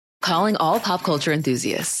Calling all pop culture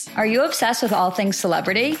enthusiasts. Are you obsessed with all things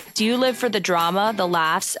celebrity? Do you live for the drama, the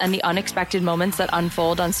laughs, and the unexpected moments that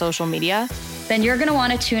unfold on social media? Then you're going to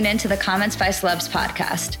want to tune in to the Comments by Celebs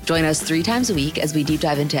podcast. Join us 3 times a week as we deep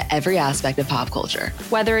dive into every aspect of pop culture.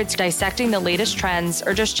 Whether it's dissecting the latest trends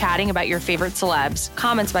or just chatting about your favorite celebs,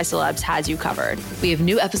 Comments by Celebs has you covered. We have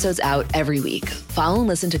new episodes out every week. Follow and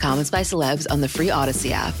listen to Comments by Celebs on the free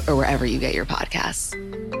Odyssey app or wherever you get your podcasts.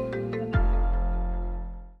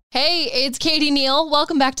 Hey, it's Katie Neal.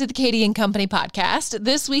 Welcome back to the Katie and Company podcast.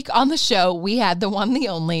 This week on the show, we had the one, the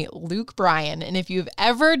only Luke Bryan. And if you've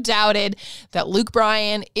ever doubted that Luke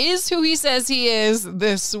Bryan is who he says he is,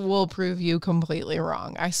 this will prove you completely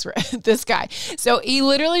wrong. I swear, this guy. So he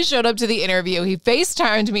literally showed up to the interview. He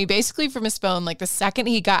FaceTimed me basically from his phone like the second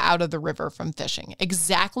he got out of the river from fishing.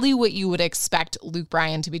 Exactly what you would expect Luke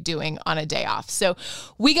Bryan to be doing on a day off. So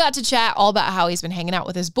we got to chat all about how he's been hanging out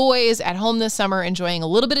with his boys at home this summer, enjoying a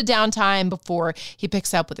little bit of downtime before he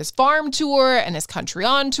picks up with his farm tour and his country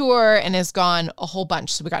on tour and has gone a whole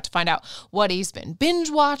bunch. So we got to find out what he's been binge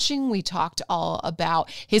watching. We talked all about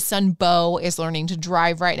his son Bo is learning to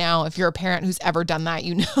drive right now. If you're a parent who's ever done that,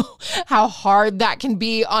 you know how hard that can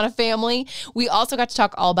be on a family. We also got to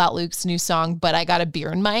talk all about Luke's new song, But I Got a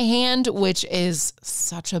Beer in My Hand, which is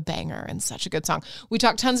such a banger and such a good song. We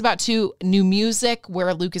talked tons about new music,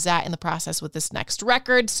 where Luke is at in the process with this next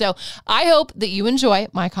record. So I hope that you enjoy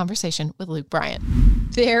my conversation with Luke Bryan.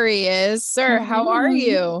 There he is. Sir, how are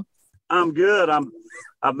you? I'm good.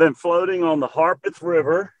 I've been floating on the Harpeth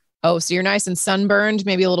River. Oh, so you're nice and sunburned,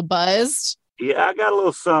 maybe a little buzzed? Yeah, I got a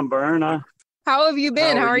little sunburn. How have you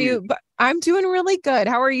been? How are you? I'm doing really good.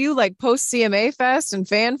 How are you, like post CMA Fest and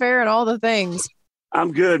fanfare and all the things?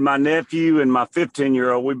 I'm good. My nephew and my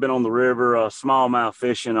 15-year-old, we've been on the river, smallmouth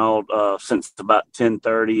fishing since about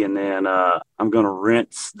 10:30, and then I'm going to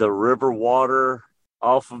rinse the river water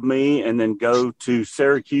off of me and then go to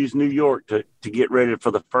Syracuse, New York to get ready for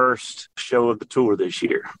the first show of the tour this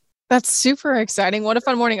year. That's super exciting. What a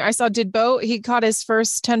fun morning. I saw, he caught his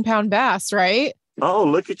first 10-pound bass, right? Oh,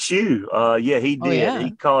 look at you. Yeah, he did. Oh, yeah.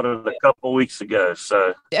 He caught it a couple of weeks ago.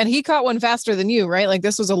 And he caught one faster than you, right? Like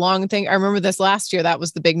this was a long thing. I remember this last year. That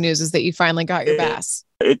was the big news, is that you finally got your bass.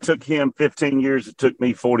 It took him 15 years. It took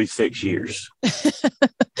me 46 years.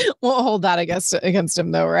 Won't hold that against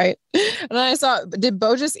him though, right? And I saw, did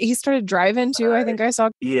Bo he started driving too? I think I saw.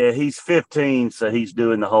 Yeah, he's 15. So he's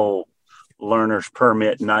doing the whole learner's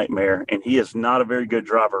permit nightmare, and he is not a very good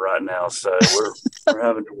driver right now. So we're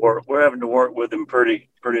having to work with him pretty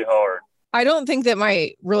hard. I don't think that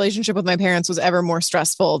my relationship with my parents was ever more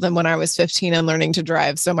stressful than when I was 15 and learning to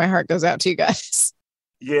drive. So my heart goes out to you guys.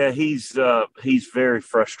 Yeah, he's very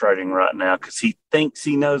frustrating right now because he thinks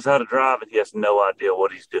he knows how to drive and he has no idea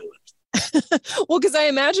what he's doing. Well, because I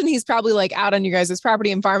imagine he's probably like out on you guys'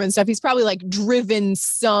 property and farm and stuff. He's probably like driven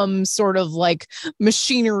some sort of like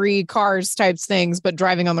machinery, cars types things, but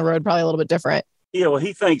driving on the road probably a little bit different. Yeah, well,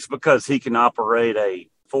 he thinks because he can operate a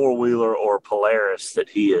four-wheeler or Polaris that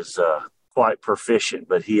he is quite proficient,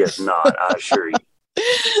 but he is not, I assure you.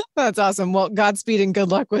 That's awesome. Well, Godspeed and good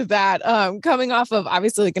luck with that. Coming off of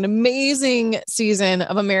obviously like an amazing season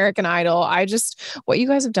of American Idol. What you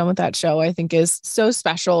guys have done with that show, I think is so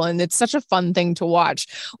special. And it's such a fun thing to watch.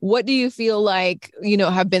 What do you feel like,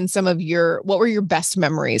 have been what were your best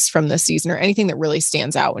memories from this season, or anything that really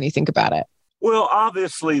stands out when you think about it? Well,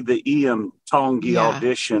 obviously the Ian Tongi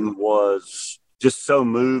audition was just so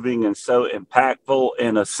moving and so impactful,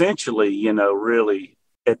 and essentially, really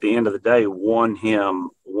at the end of the day, won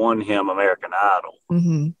him American Idol.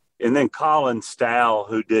 Mm-hmm. And then Colin Stowell,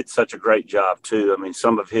 who did such a great job too. I mean,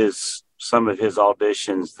 some of his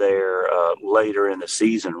auditions there later in the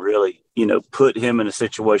season really, put him in a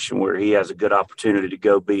situation where he has a good opportunity to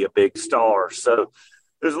go be a big star. So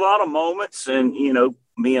there's a lot of moments, and,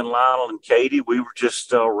 me and Lionel and Katie, we were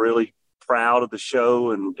just really proud of the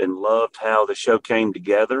show and loved how the show came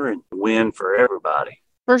together and win for everybody.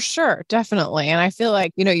 For sure. Definitely. And I feel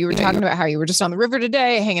like, you were talking about how you were just on the river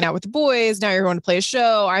today, hanging out with the boys. Now you're going to play a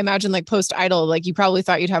show. I imagine like post Idol, like you probably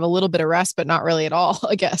thought you'd have a little bit of rest, but not really at all,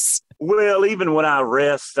 I guess. Well, even when I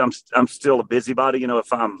rest, I'm still a busybody.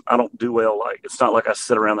 I don't do well, like, it's not like I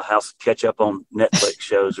sit around the house and catch up on Netflix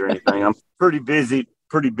shows or anything. I'm pretty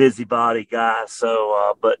busybody guy.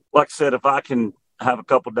 So, but like I said, if I can have a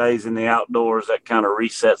couple days in the outdoors, that kind of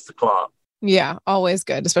resets the clock. Yeah, always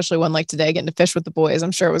good, especially one like today, getting to fish with the boys. I'm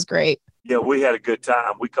sure it was great. Yeah, we had a good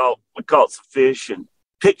time. We caught some fish, and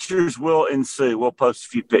pictures will ensue. We'll post a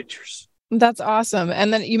few pictures. That's awesome.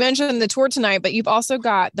 And then you mentioned the tour tonight, but you've also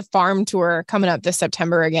got the farm tour coming up this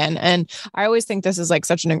September again. And I always think this is like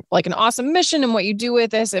such an awesome mission and what you do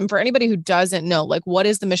with this. And for anybody who doesn't know, like, what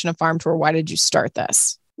is the mission of farm tour? Why did you start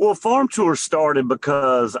this? Well, farm tour started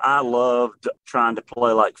because I loved trying to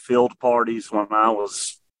play like field parties when I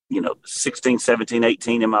was, 16, 17,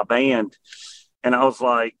 18 in my band. And I was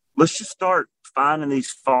like, let's just start finding these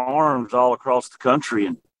farms all across the country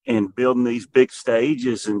and building these big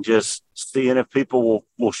stages and just seeing if people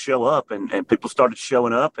will show up. And people started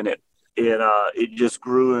showing up, and it just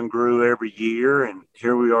grew and grew every year. And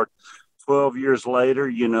here we are 12 years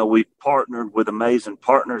later. We've partnered with amazing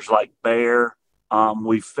partners like Bear.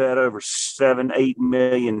 We've fed over 7-8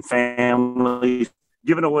 million families,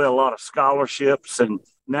 given away a lot of scholarships. And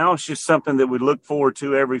now it's just something that we look forward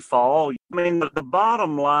to every fall. I mean, the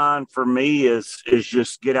bottom line for me is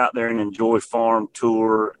just get out there and enjoy farm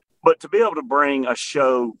tour. But to be able to bring a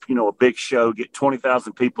show, a big show, get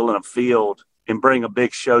 20,000 people in a field and bring a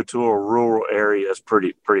big show to a rural area is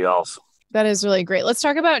pretty awesome. That is really great. Let's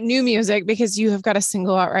talk about new music, because you have got a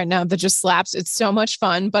single out right now that just slaps. It's so much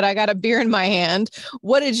fun, But I Got a Beer in My Hand.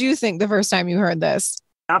 What did you think the first time you heard this?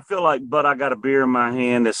 I feel like But I Got a Beer in My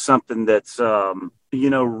Hand is something that's,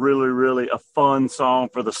 really, really a fun song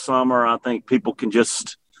for the summer. I think people can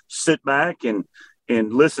just sit back and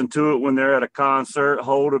listen to it when they're at a concert,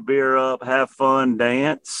 hold a beer up, have fun,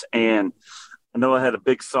 dance. And I know I had a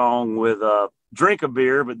big song with Drink a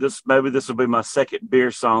Beer, but this will be my second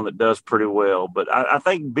beer song that does pretty well. But I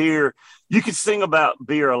think beer, you can sing about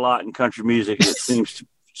beer a lot in country music. It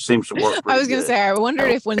seems to work. I was going to say, I wondered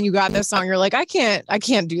if when you got this song, you're like, I can't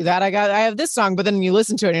do that. I have this song, but then you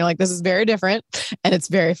listen to it and you're like, this is very different and it's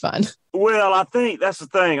very fun. Well, I think that's the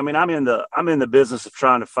thing. I mean, I'm in the business of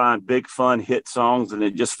trying to find big, fun hit songs, and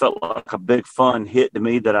it just felt like a big, fun hit to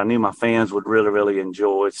me that I knew my fans would really, really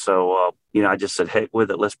enjoy. So, I just said, heck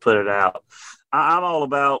with it. Let's put it out. I'm all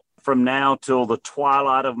about, from now till the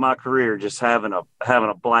twilight of my career, just having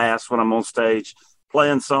a blast when I'm on stage,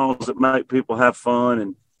 playing songs that make people have fun.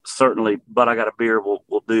 And certainly, But I Got a Beer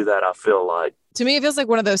will do that, I feel like. To me, it feels like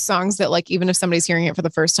one of those songs that, like, even if somebody's hearing it for the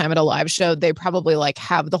first time at a live show, they probably like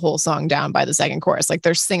have the whole song down by the second chorus. Like,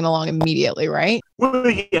 they're singing along immediately, right? Well,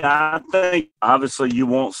 yeah, I think obviously you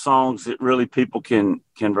want songs that really people can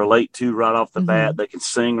relate to right off the bat. They can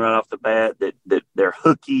sing right off the bat, that they're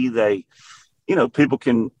hooky. They, people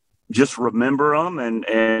can just remember them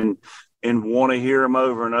and want to hear them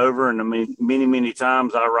over and over. And I mean, many, many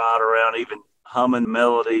times I ride around even humming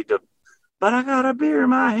melody to But I Got a Beer in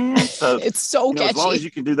My Hand. So it's so catchy. As long as you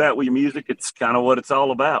can do that with your music, it's kind of what it's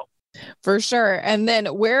all about. For sure. And then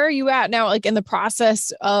where are you at now, like in the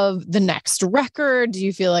process of the next record? Do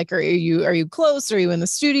you feel like, are you close? Are you in the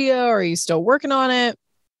studio? Are you still working on it?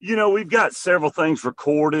 We've got several things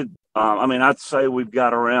recorded. I'd say we've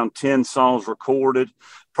got around 10 songs recorded.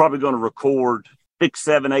 Probably going to record 6,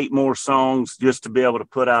 7, 8 more songs just to be able to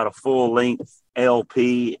put out a full length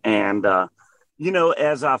LP. And,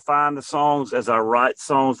 as I find the songs, as I write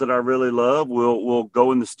songs that I really love, we'll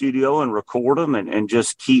go in the studio and record them and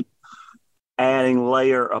just keep adding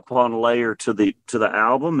layer upon layer to the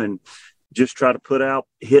album, and just try to put out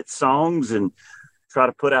hit songs and try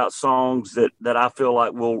to put out songs that I feel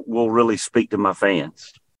like will really speak to my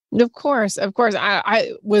fans. Of course.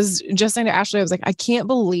 I was just saying to Ashley, I was like, I can't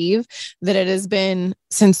believe that it has been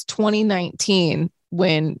since 2019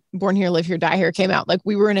 when Born Here, Live Here, Die Here came out. Like,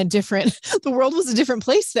 we were in the world was a different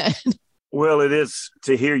place then. Well, it is.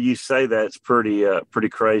 To hear you say that, it's pretty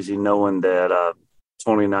crazy knowing that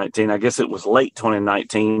 2019, I guess it was late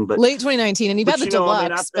 2019, but late 2019, and you've had the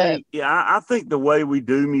deluxe. I think the way we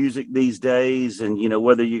do music these days, and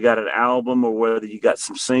whether you got an album or whether you got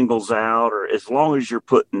some singles out, or as long as you're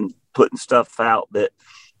putting stuff out that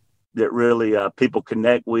really people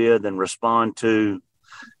connect with and respond to,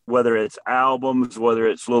 whether it's albums, whether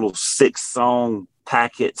it's little 6-song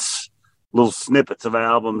packets, little snippets of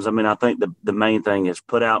albums. I think the main thing is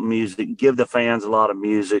put out music, give the fans a lot of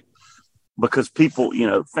music. Because people,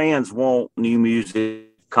 fans want new music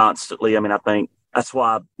constantly. I think that's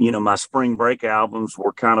why, my spring break albums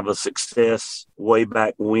were kind of a success way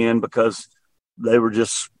back when, because they were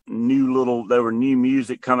just they were new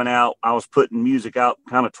music coming out. I was putting music out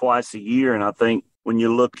kind of twice a year. And I think when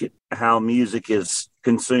you look at how music is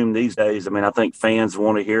consumed these days, I think fans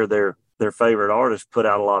want to hear their favorite artists put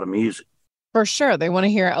out a lot of music. For sure. They want to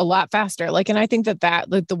hear it a lot faster. And I think that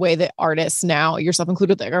like the way that artists now, yourself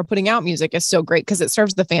included, are putting out music is so great because it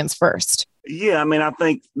serves the fans first. Yeah. I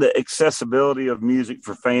think the accessibility of music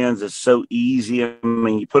for fans is so easy.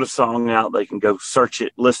 You put a song out, they can go search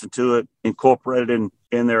it, listen to it, incorporate it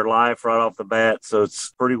in their life right off the bat. So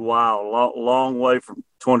it's pretty wild, long way from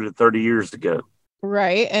 20 to 30 years ago.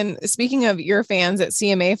 Right. And speaking of your fans at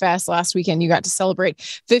CMA Fest last weekend, you got to celebrate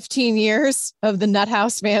 15 years of the Nut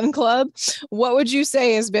House fan club. What would you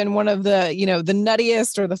say has been one of the, the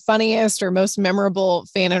nuttiest or the funniest or most memorable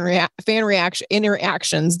fan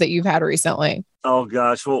interactions that you've had recently? Oh,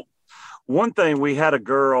 gosh. Well, one thing, we had a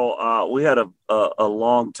girl, we had a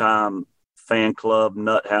long time fan club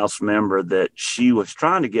Nut House member that she was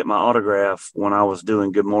trying to get my autograph when I was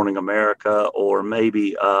doing Good Morning America, or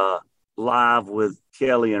maybe live with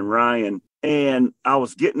Kelly and Ryan. And I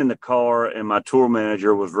was getting in the car and my tour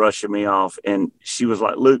manager was rushing me off, and she was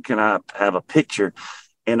like, "Luke, can I have a picture?"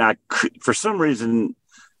 And for some reason,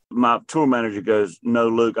 my tour manager goes, "No,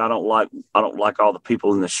 Luke, I don't like all the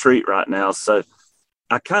people in the street right now." So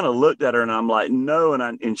I kind of looked at her and I'm like, "No."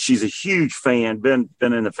 And she's a huge fan, been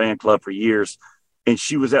in the fan club for years. And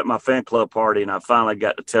she was at my fan club party, and I finally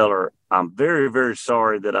got to tell her, "I'm very, very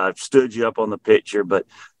sorry that I've stood you up on the picture, but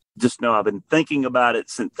just know I've been thinking about it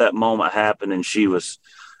since that moment happened." And she was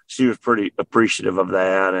pretty appreciative of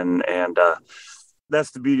that. And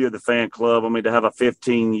that's the beauty of the fan club. I mean, to have a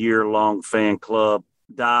 15-year-long fan club,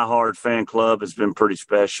 diehard fan club, has been pretty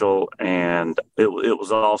special. And it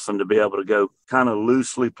was awesome to be able to go kind of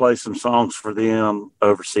loosely play some songs for them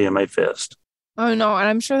over CMA Fest. Oh, no. And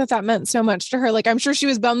I'm sure that meant so much to her. Like, I'm sure she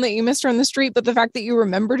was bummed that you missed her on the street, but the fact that you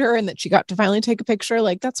remembered her and that she got to finally take a picture,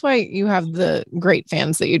 like, that's why you have the great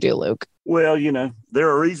fans that you do, Luke. Well, they're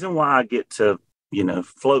a reason why I get to,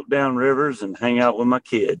 float down rivers and hang out with my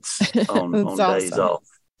kids on days off.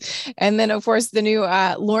 And then, of course, the new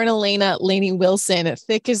Lorna Lainey Wilson,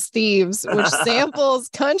 Thick as Thieves, which samples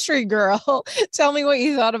Country Girl. Tell me what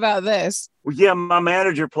you thought about this. Well, yeah, my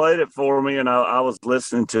manager played it for me, and I was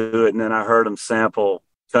listening to it, and then I heard him sample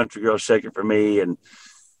Country Girl, Shake It For Me. And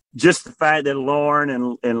just the fact that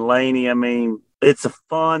Lauren and Lainey, I mean, it's a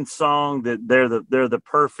fun song, that they're the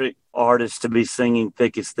perfect artists to be singing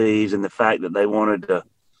Thick as Thieves. And the fact that they wanted to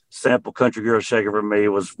sample Country Girl, Shake It For Me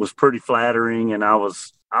was pretty flattering. And I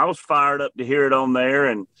was fired up to hear it on there.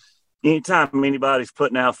 And anytime anybody's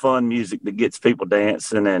putting out fun music that gets people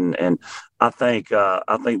dancing, and I think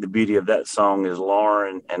the beauty of that song is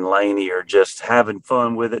Lauren and Lainey are just having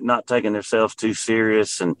fun with it, not taking themselves too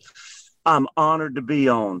serious. And I'm honored to be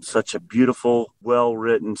on such a beautiful,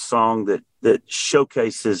 well-written song that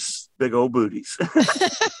showcases big old booties.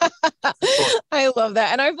 I love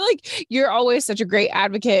that. And I feel like you're always such a great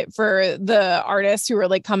advocate for the artists who are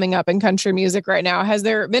like coming up in country music right now. Has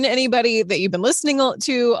there been anybody that you've been listening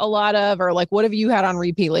to a lot of, or like, what have you had on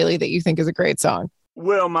repeat lately that you think is a great song?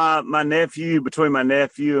 Well, my nephew, between my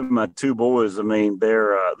nephew and my two boys, I mean,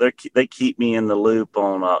 they keep me in the loop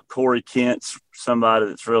on Corey Kent's somebody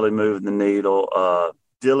that's really moving the needle.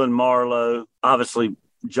 Dylan Marlowe, obviously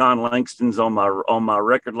John Langston's on my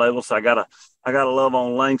record label, so I gotta love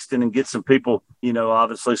on Langston and get some people,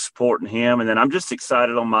 obviously supporting him. And then I'm just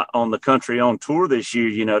excited on the country on tour this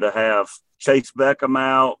year, to have Chase Beckham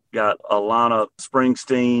out, got Alana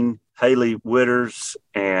Springsteen, Haley Witters,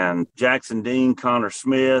 and Jackson Dean, Connor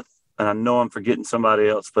Smith. And I know I'm forgetting somebody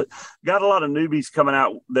else, but got a lot of newbies coming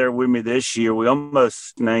out there with me this year. We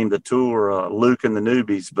almost named the tour Luke and the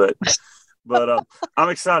Newbies, but I'm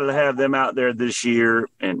excited to have them out there this year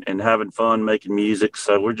and having fun making music.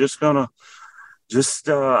 So we're just gonna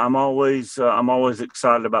I'm always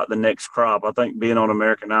excited about the next crop. I think being on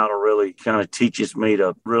American Idol really kind of teaches me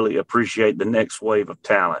to really appreciate the next wave of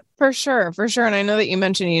talent. For sure. And I know that you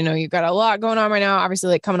mentioned, you've got a lot going on right now, obviously,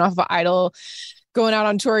 like coming off of Idol, going out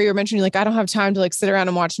on tour. You were mentioning like, I don't have time to like sit around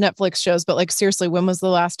and watch Netflix shows, but like, seriously, when was the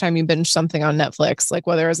last time you binged something on Netflix? Like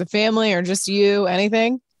whether as a family or just you,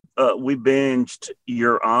 anything? We binged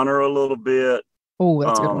Your Honor a little bit. Oh,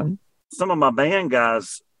 that's a good one. Some of my band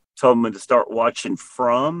guys told me to start watching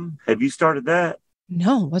From. Have you started that?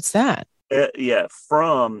 No, what's that? Yeah,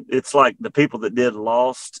 From. It's like the people that did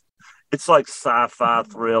Lost. It's like sci-fi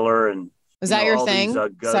thriller. And is that your thing?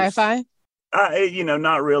 Sci-fi?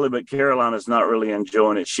 Not really, but Carolina's not really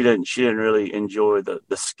enjoying it. She didn't really enjoy the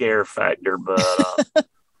scare factor, but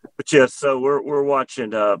but yeah, so we're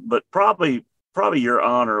watching but probably Your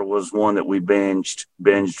Honor was one that we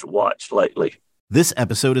binged watched lately. This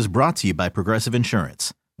episode is brought to you by Progressive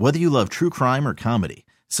Insurance. Whether you love true crime or comedy,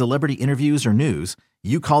 celebrity interviews or news,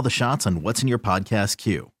 you call the shots on what's in your podcast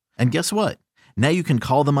queue. And guess what? Now you can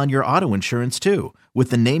call them on your auto insurance too, with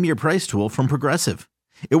the Name Your Price tool from Progressive.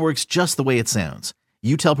 It works just the way it sounds.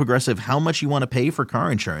 You tell Progressive how much you want to pay for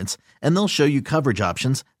car insurance, and they'll show you coverage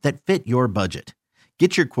options that fit your budget.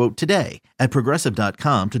 Get your quote today at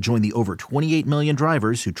Progressive.com to join the over 28 million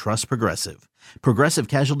drivers who trust Progressive. Progressive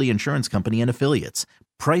Casualty Insurance Company and Affiliates.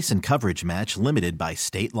 Price and coverage match limited by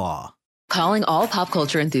state law. Calling all pop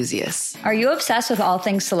culture enthusiasts. Are you obsessed with all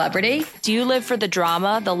things celebrity? Do you live for the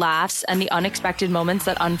drama, the laughs, and the unexpected moments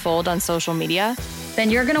that unfold on social media? Then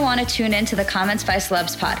you're going to want to tune into the Comments by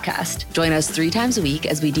Celebs podcast. Join us 3 times a week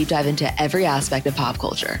as we deep dive into every aspect of pop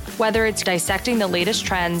culture. Whether it's dissecting the latest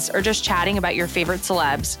trends or just chatting about your favorite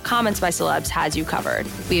celebs, Comments by Celebs has you covered.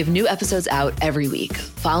 We have new episodes out every week.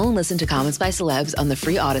 Follow and listen to Comments by Celebs on the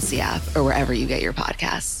free Odyssey app or wherever you get your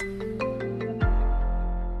podcasts.